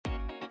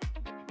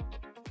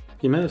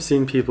You may have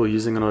seen people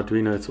using an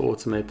Arduino to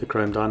automate the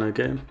Chrome Dino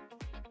game.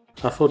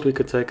 I thought we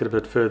could take it a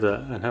bit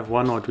further and have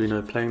one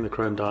Arduino playing the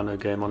Chrome Dino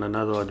game on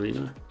another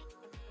Arduino.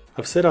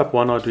 I've set up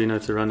one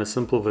Arduino to run a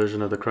simple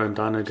version of the Chrome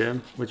Dino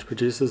game, which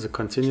produces a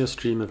continuous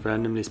stream of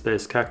randomly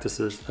spaced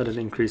cactuses at an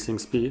increasing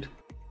speed.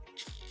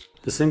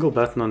 A single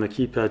button on the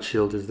keypad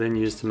shield is then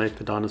used to make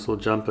the dinosaur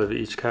jump over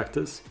each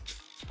cactus,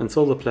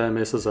 until the player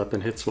messes up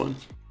and hits one.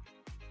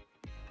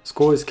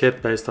 Score is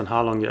kept based on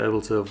how long you're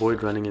able to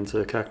avoid running into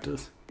a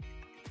cactus.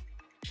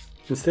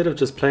 Instead of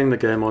just playing the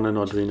game on an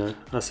Arduino,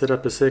 I set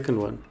up a second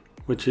one,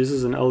 which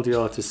uses an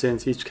LDR to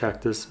sense each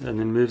cactus and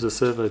then moves a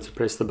servo to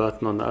press the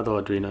button on the other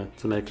Arduino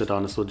to make the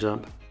dinosaur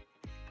jump.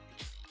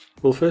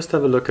 We'll first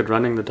have a look at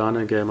running the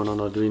Dino game on an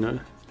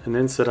Arduino, and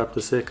then set up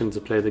the second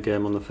to play the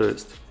game on the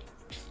first.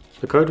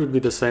 The code would be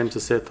the same to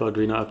set the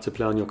Arduino up to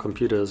play on your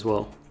computer as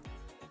well.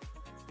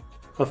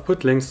 I've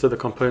put links to the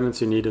components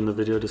you need in the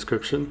video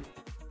description.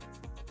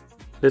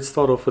 Let's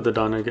start off with the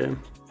Dino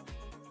game.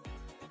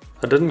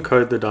 I didn't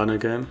code the Dino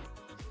game.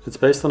 It's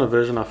based on a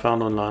version I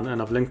found online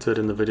and I've linked to it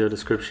in the video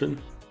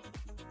description.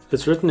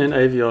 It's written in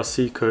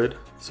AVRC code,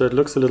 so it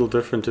looks a little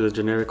different to the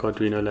generic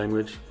Arduino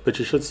language, but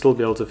you should still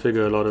be able to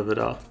figure a lot of it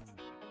out.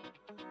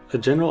 A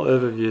general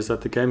overview is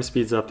that the game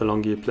speeds up the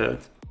longer you play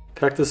it.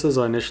 Cactuses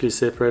are initially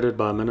separated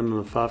by a minimum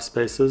of 5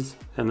 spaces,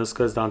 and this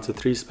goes down to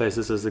 3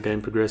 spaces as the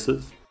game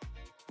progresses.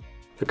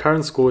 The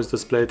current score is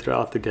displayed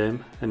throughout the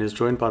game and is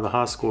joined by the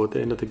high score at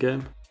the end of the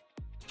game.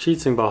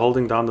 Cheating by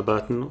holding down the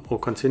button or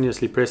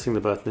continuously pressing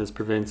the button is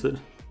prevented.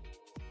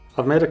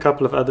 I've made a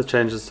couple of other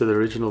changes to the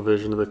original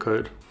version of the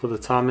code for the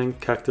timing,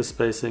 cactus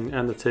spacing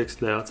and the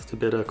text layout to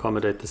better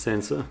accommodate the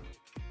sensor.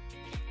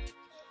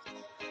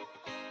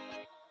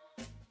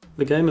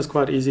 The game is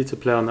quite easy to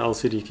play on the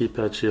LCD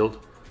keypad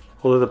shield,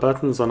 although the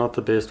buttons are not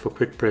the best for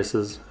quick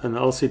presses and the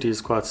LCD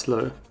is quite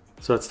slow,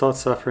 so it starts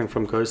suffering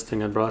from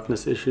ghosting and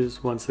brightness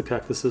issues once the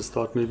cactuses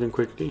start moving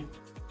quickly.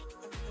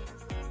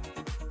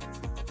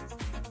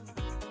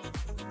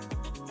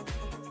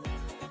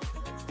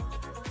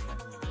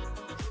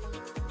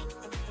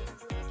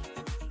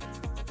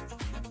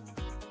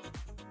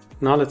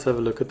 Now let's have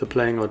a look at the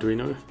playing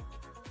Arduino.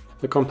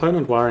 The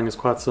component wiring is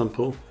quite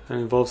simple and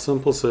involves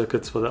simple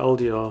circuits for the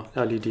LDR,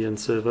 LED and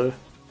servo.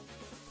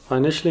 I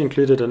initially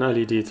included an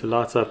LED to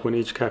light up when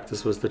each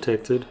cactus was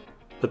detected,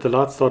 but the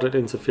light started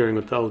interfering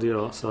with the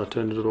LDR, so I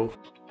turned it off.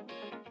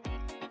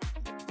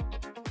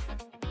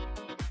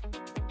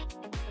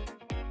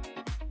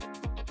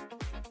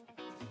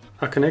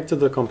 I connected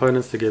the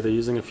components together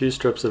using a few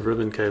strips of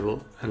ribbon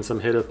cable and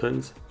some header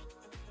pins.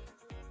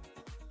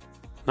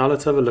 Now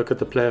let's have a look at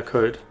the player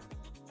code.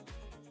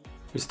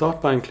 We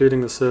start by including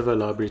the servo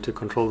library to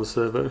control the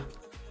servo.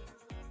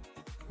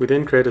 We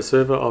then create a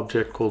servo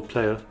object called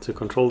player to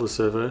control the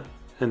servo,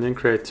 and then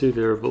create 2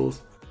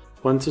 variables,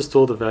 one to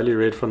store the value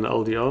read from the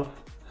LDR,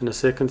 and a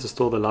second to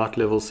store the light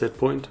level set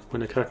point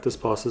when a cactus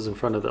passes in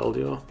front of the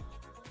LDR.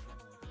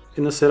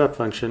 In the setup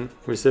function,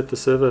 we set the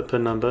servo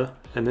pin number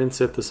and then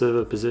set the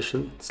servo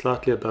position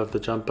slightly above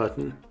the jump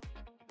button.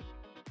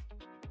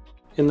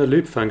 In the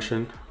loop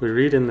function, we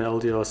read in the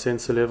LDR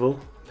sensor level,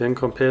 then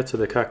compare to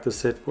the cactus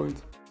set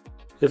point.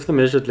 If the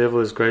measured level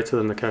is greater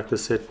than the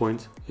cactus set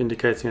point,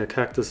 indicating a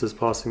cactus is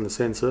passing the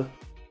sensor,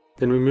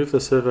 then we move the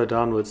servo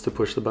downwards to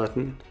push the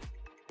button.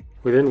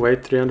 We then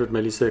wait 300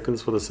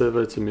 milliseconds for the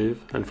servo to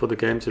move and for the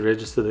game to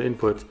register the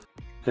input,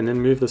 and then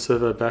move the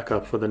servo back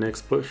up for the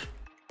next push.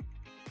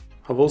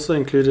 I've also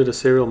included a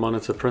serial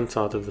monitor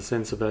printout of the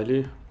sensor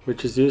value,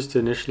 which is used to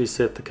initially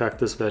set the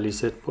cactus value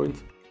set point.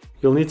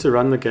 You'll need to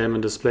run the game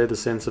and display the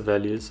sensor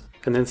values,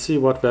 and then see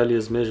what value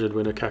is measured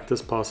when a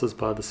cactus passes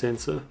by the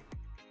sensor.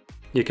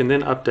 You can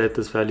then update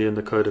this value in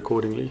the code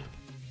accordingly.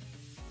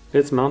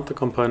 Let's mount the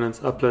components,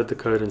 upload the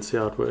code and see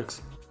how it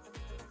works.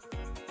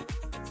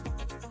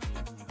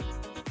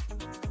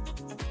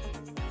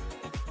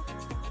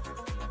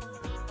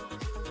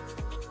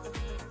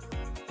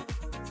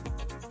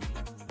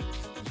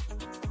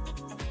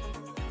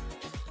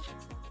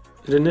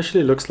 It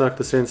initially looks like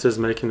the sensor is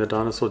making the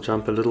dinosaur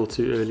jump a little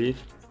too early,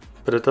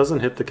 but it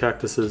doesn't hit the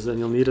cactuses and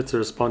you'll need it to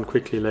respond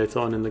quickly later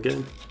on in the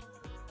game.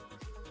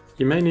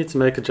 You may need to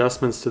make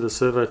adjustments to the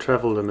servo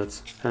travel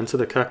limits and to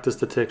the cactus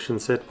detection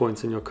set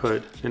points in your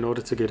code in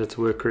order to get it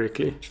to work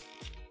correctly.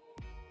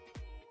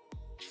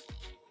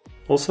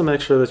 Also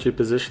make sure that you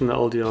position the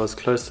LDR as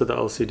close to the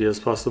LCD as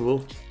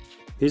possible.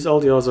 These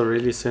LDRs are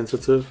really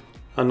sensitive.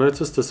 I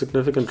noticed a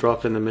significant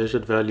drop in the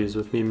measured values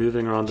with me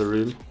moving around the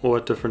room or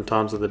at different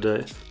times of the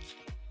day.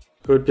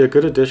 It would be a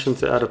good addition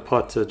to add a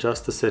pot to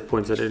adjust the set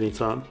points at any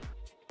time.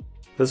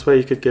 This way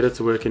you could get it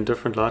to work in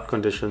different light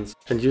conditions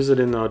and use it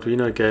in the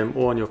Arduino game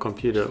or on your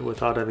computer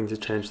without having to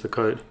change the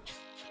code.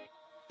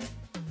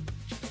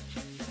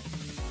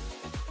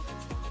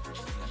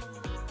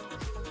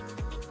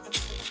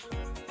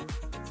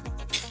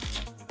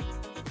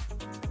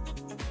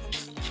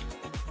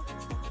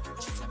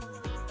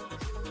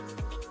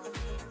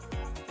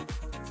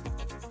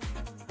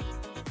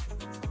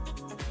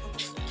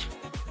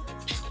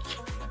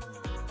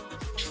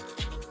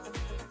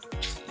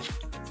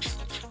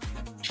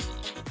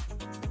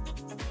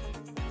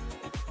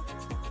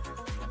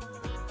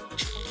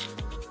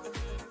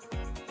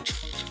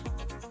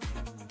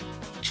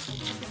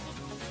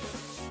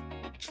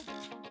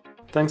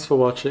 Thanks for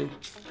watching,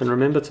 and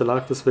remember to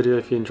like this video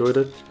if you enjoyed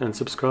it, and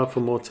subscribe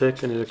for more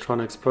tech and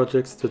electronics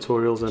projects,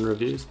 tutorials and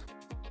reviews.